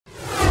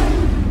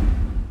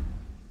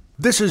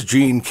This is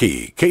Gene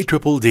Key,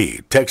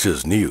 KDDD,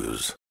 Texas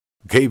News.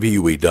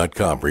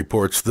 KVUE.com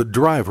reports the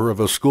driver of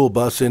a school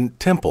bus in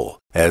Temple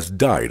has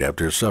died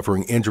after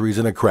suffering injuries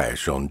in a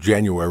crash on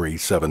January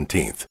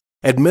 17th.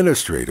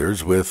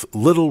 Administrators with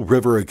Little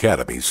River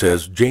Academy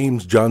says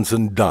James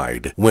Johnson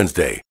died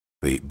Wednesday.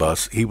 The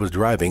bus he was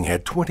driving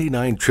had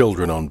 29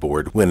 children on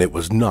board when it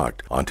was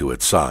knocked onto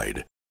its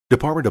side.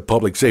 Department of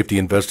Public Safety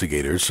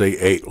investigators say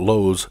a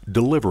Lowe's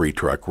delivery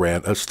truck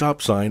ran a stop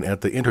sign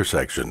at the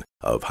intersection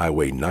of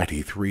Highway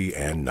 93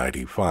 and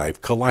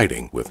 95,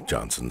 colliding with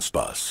Johnson's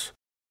bus.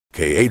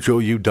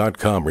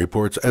 KHOU.com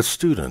reports a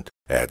student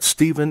at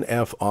Stephen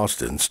F.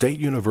 Austin State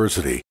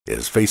University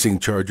is facing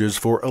charges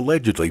for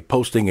allegedly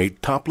posting a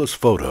topless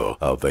photo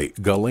of a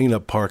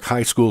Galena Park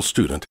High School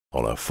student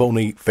on a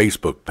phony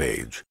Facebook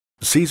page.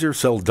 Cesar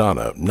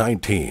Saldana,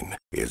 19,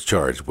 is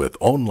charged with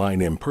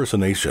online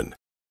impersonation.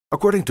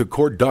 According to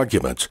court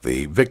documents,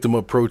 the victim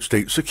approached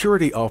a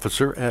security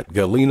officer at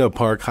Galena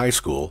Park High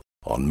School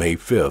on May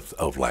 5th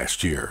of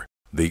last year.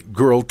 The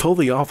girl told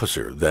the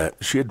officer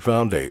that she had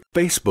found a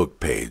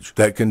Facebook page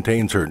that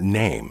contains her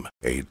name,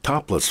 a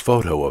topless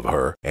photo of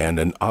her, and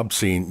an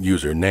obscene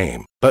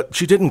username, but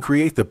she didn't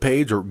create the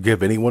page or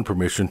give anyone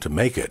permission to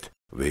make it.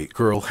 The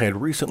girl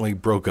had recently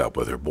broke up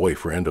with her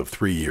boyfriend of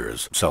 3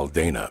 years,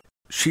 Saldana.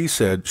 She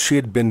said she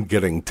had been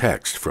getting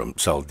texts from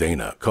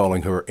Saldana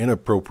calling her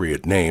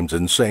inappropriate names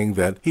and saying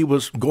that he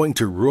was going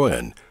to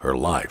ruin her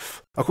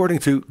life. According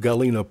to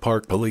Galena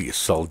Park Police,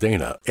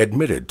 Saldana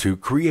admitted to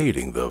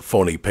creating the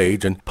phony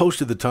page and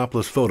posted the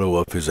topless photo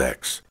of his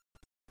ex.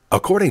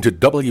 According to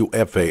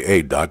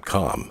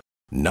WFAA.com,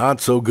 not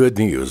so good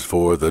news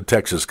for the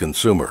Texas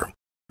consumer.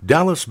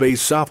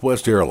 Dallas-based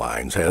Southwest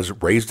Airlines has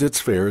raised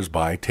its fares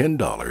by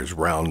 $10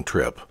 round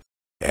trip.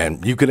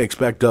 And you can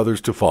expect others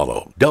to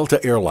follow.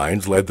 Delta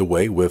Airlines led the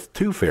way with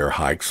 2 fare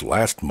hikes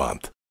last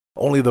month.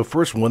 Only the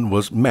first one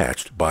was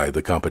matched by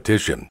the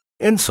competition.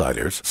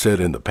 Insiders said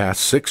in the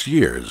past 6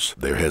 years,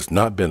 there has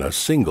not been a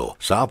single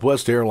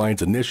Southwest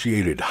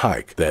Airlines-initiated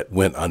hike that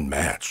went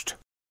unmatched.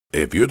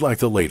 If you'd like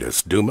the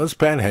latest Dumas,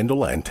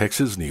 Panhandle, and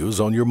Texas news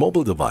on your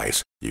mobile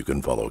device, you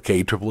can follow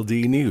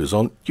KDDD News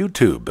on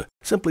YouTube.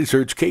 Simply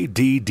search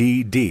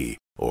KDDD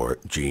or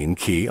Gene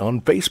Key on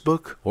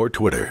Facebook or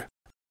Twitter.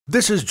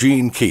 This is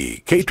Gene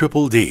Key,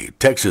 KDDD,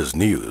 Texas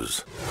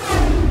News.